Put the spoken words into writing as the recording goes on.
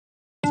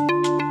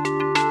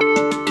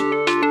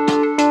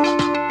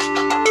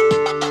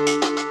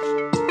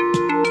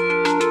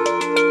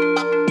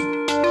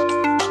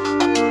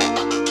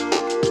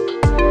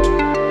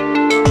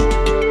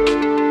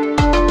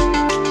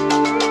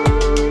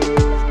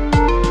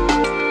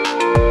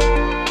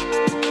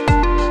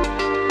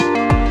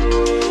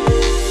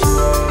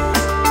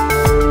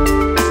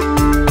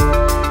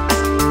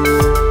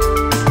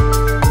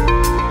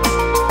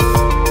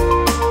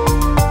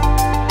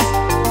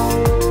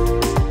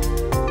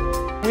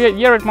We're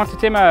here at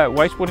Motetema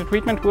Wastewater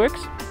Treatment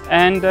Works,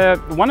 and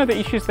one of the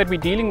issues that we're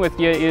dealing with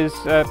here is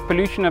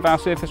pollution of our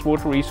surface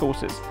water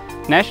resources.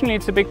 Nationally,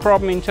 it's a big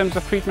problem in terms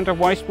of treatment of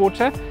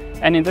wastewater,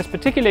 and in this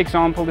particular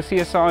example, the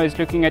CSIR is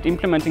looking at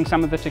implementing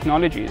some of the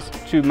technologies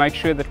to make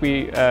sure that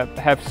we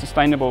have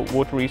sustainable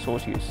water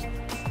resource use.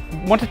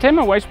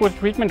 Motetema Wastewater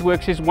Treatment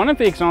Works is one of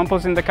the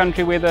examples in the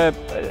country where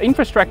the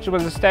infrastructure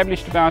was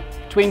established about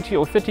 20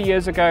 or 30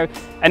 years ago,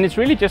 and it's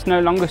really just no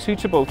longer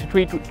suitable to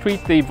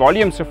treat the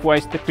volumes of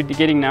waste that we're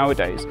getting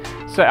nowadays.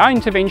 So our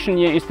intervention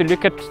here is to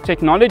look at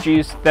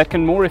technologies that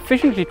can more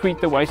efficiently treat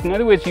the waste. In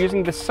other words,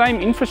 using the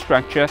same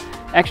infrastructure,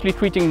 actually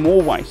treating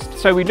more waste.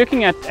 So we're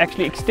looking at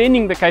actually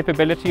extending the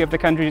capability of the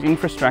country's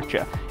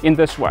infrastructure in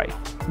this way.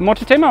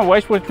 Motetema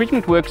Wastewater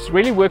Treatment Works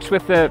really works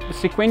with the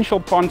sequential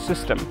pond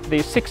system.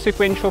 There's 6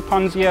 sequential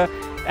ponds here,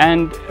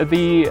 and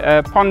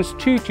the ponds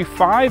 2 to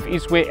 5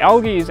 is where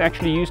algae is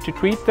actually used to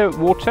treat the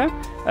water,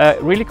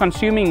 really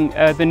consuming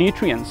the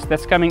nutrients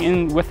that's coming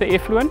in with the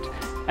effluent.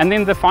 And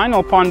then the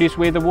final pond is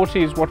where the water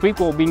is what we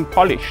call being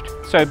polished,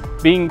 so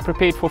being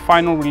prepared for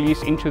final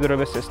release into the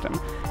river system.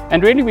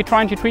 And really we're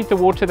trying to treat the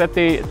water that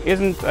there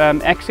isn't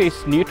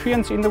excess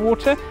nutrients in the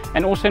water,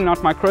 and also not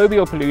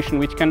microbial pollution,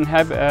 which can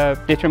have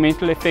a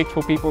detrimental effect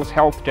for people's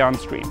health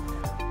downstream.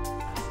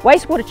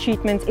 Wastewater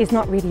treatment is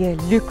not really a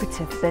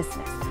lucrative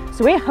business.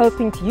 So we're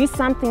hoping to use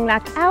something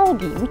like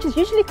algae, which is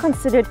usually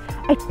considered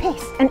a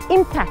pest, an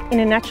impact in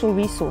a natural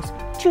resource,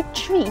 to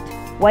treat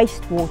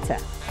wastewater.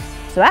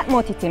 So at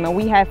Motetema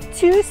we have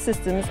 2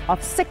 systems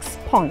of 6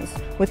 ponds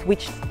with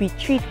which we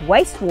treat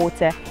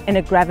wastewater in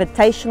a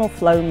gravitational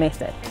flow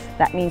method.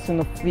 That means when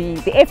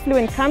the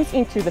effluent comes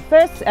into the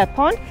first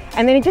pond,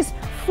 and then it just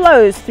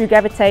flows through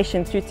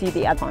gravitation through to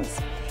the other ponds.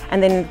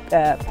 And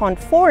then pond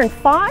 4 and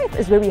 5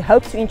 is where we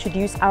hope to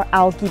introduce our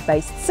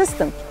algae-based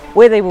system,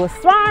 where they will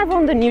thrive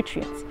on the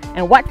nutrients.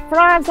 And what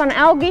thrives on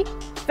algae?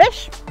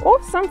 Fish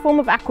or some form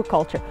of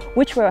aquaculture,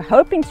 which we're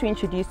hoping to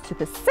introduce to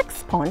the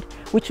 6th pond,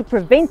 which will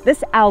prevent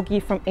this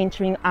algae from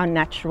entering our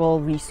natural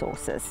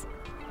resources.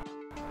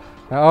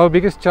 Now, our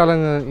biggest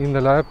challenge in the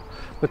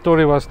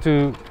laboratory was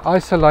to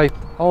isolate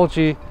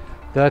algae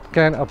that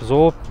can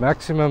absorb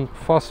maximum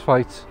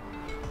phosphates,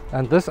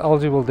 and this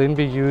algae will then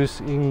be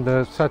used in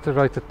the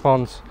saturated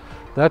ponds.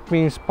 That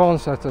means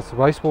ponds such as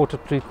wastewater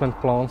treatment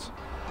plants,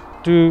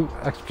 to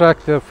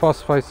extract the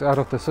phosphates out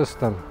of the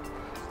system.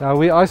 Now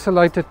we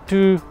isolated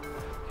 2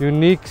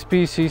 unique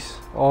species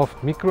of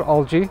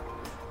microalgae,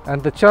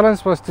 and the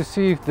challenge was to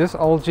see if this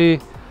algae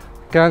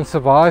can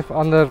survive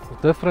under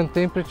different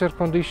temperature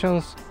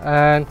conditions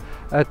and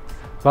at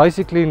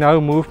basically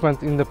no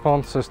movement in the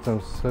pond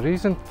systems. The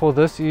reason for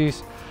this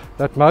is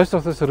that most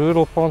of this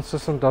rural pond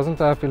system doesn't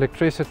have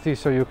electricity,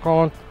 so you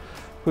can't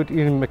put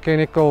in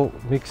mechanical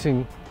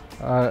mixing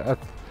at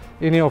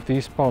any of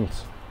these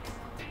ponds.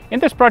 In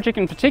this project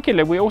in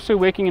particular, we're also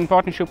working in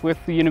partnership with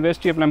the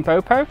University of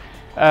Limpopo,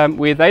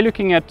 where they're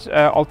looking at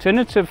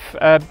alternative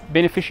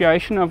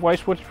beneficiation of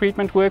wastewater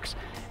treatment works,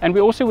 and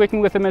we're also working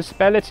with the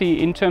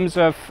municipality in terms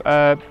of,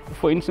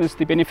 for instance,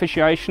 the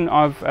beneficiation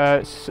of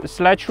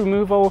sludge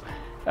removal.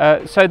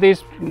 So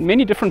there's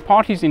many different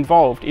parties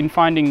involved in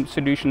finding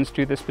solutions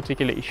to this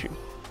particular issue.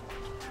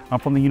 I'm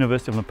from the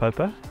University of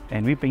Limpopo,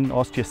 and we've been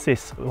asked to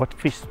assess what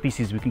fish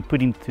species we can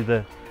put into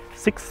the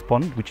 6th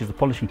pond, which is the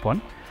polishing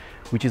pond,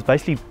 which is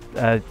basically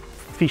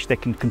fish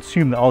that can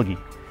consume the algae.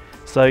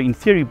 So in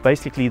theory,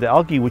 basically the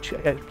algae which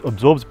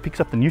absorbs, picks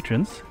up the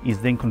nutrients, is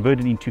then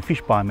converted into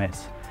fish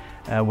biomass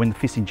when the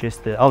fish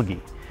ingest the algae.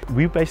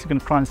 We're basically going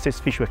to try and assess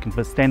fish that can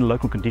withstand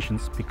local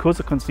conditions, because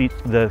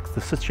the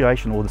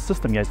situation or the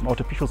system here is an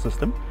artificial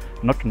system,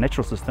 not a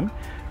natural system.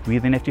 We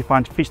then have to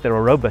find fish that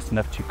are robust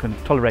enough to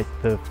tolerate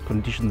the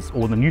conditions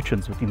or the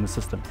nutrients within the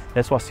system.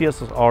 That's why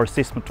CSIR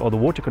assessment of the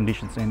water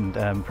conditions and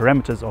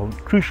parameters are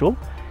crucial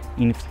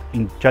in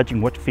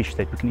judging what fish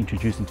that we can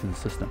introduce into the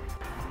system.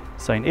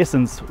 So in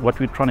essence, what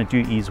we're trying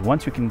to do is,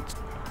 once we can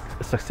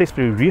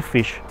successfully rear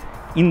fish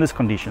in this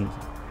condition,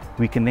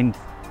 we can then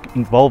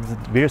involve the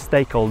various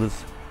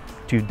stakeholders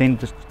to then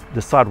just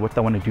decide what they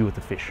want to do with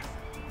the fish,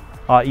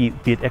 i.e.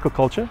 be it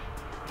aquaculture,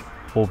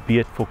 or be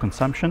it for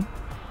consumption,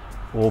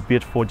 or be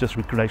it for just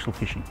recreational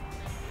fishing.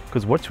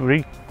 Because what's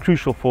very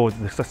crucial for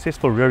the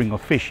successful rearing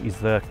of fish is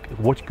the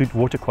good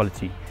water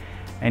quality.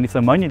 And if the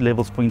ammonia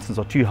levels, for instance,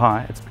 are too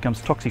high, it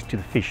becomes toxic to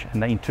the fish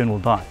and they in turn will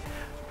die.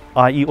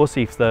 I.e. also,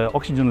 if the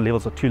oxygen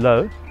levels are too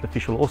low, the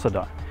fish will also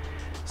die.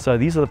 So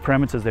these are the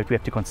parameters that we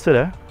have to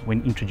consider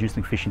when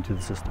introducing fish into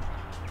the system.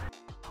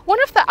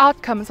 One of the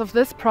outcomes of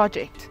this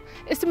project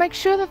is to make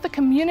sure that the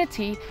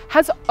community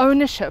has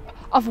ownership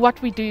of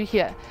what we do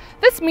here.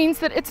 This means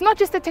that it's not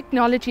just a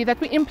technology that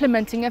we're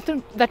implementing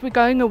and that we're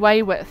going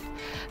away with.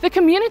 The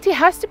community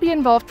has to be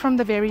involved from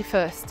the very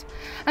first.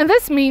 And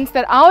this means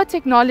that our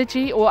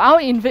technology or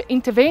our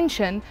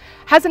intervention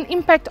has an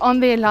impact on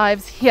their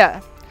lives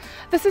here.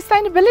 The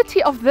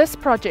sustainability of this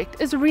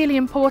project is really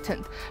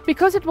important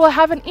because it will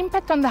have an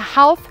impact on the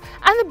health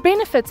and the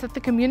benefits that the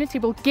community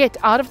will get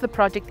out of the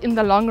project in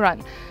the long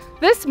run.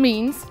 This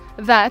means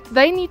that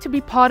they need to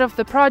be part of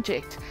the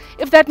project.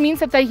 If that means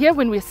that they're here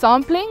when we're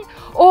sampling,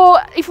 or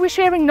if we're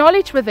sharing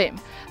knowledge with them,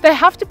 they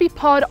have to be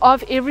part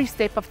of every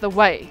step of the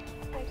way.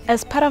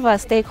 As part of our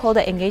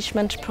stakeholder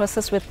engagement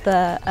process with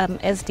the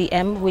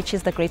SDM, which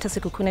is the Greater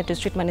Sekhukhune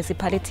District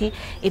Municipality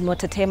in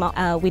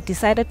Motetema, we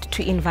decided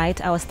to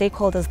invite our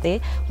stakeholders there,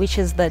 which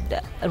is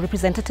the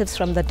representatives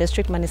from the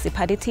district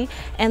municipality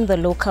and the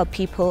local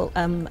people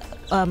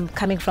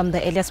coming from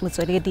the Elias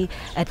Motsoaledi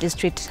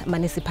District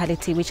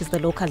Municipality, which is the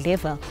local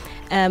level.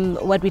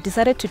 What we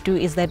decided to do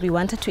is that we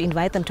wanted to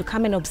invite them to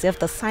come and observe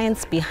the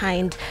science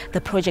behind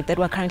the project that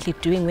we're currently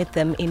doing with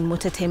them in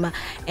Motetema,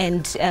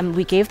 and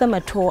we gave them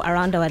a tour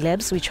around our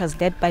labs, which was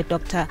led by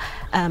Dr.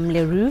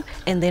 Leroux,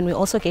 and then we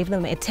also gave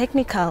them a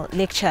technical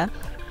lecture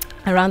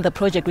around the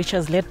project, which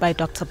was led by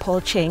Dr.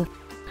 Paul Cheng.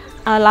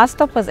 Our last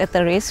stop was at the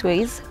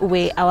raceways,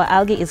 where our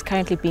algae is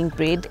currently being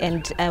bred,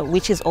 and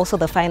which is also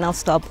the final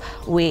stop,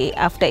 where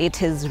after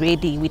it is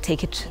ready, we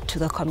take it to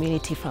the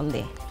community from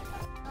there.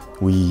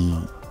 We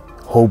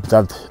hope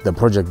that the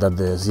project that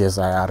the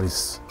CSIR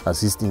is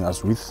assisting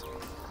us with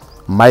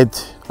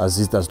might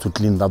assist us to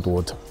clean that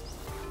water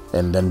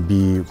and then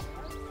be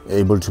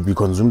able to be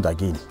consumed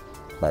again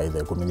by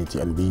the community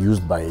and be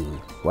used by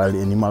wild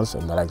animals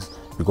and the likes,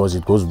 because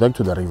it goes back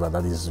to the river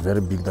that is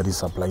very big, that is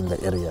supplying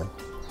the area.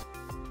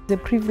 The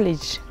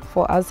privilege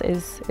for us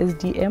as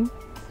SDM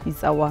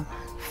is our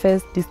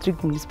first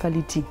district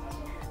municipality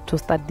to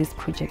start this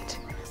project,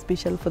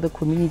 special for the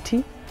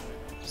community.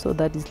 So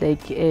that is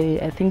like,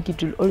 I think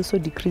it will also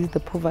decrease the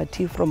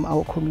poverty from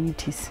our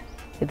communities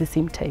at the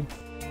same time.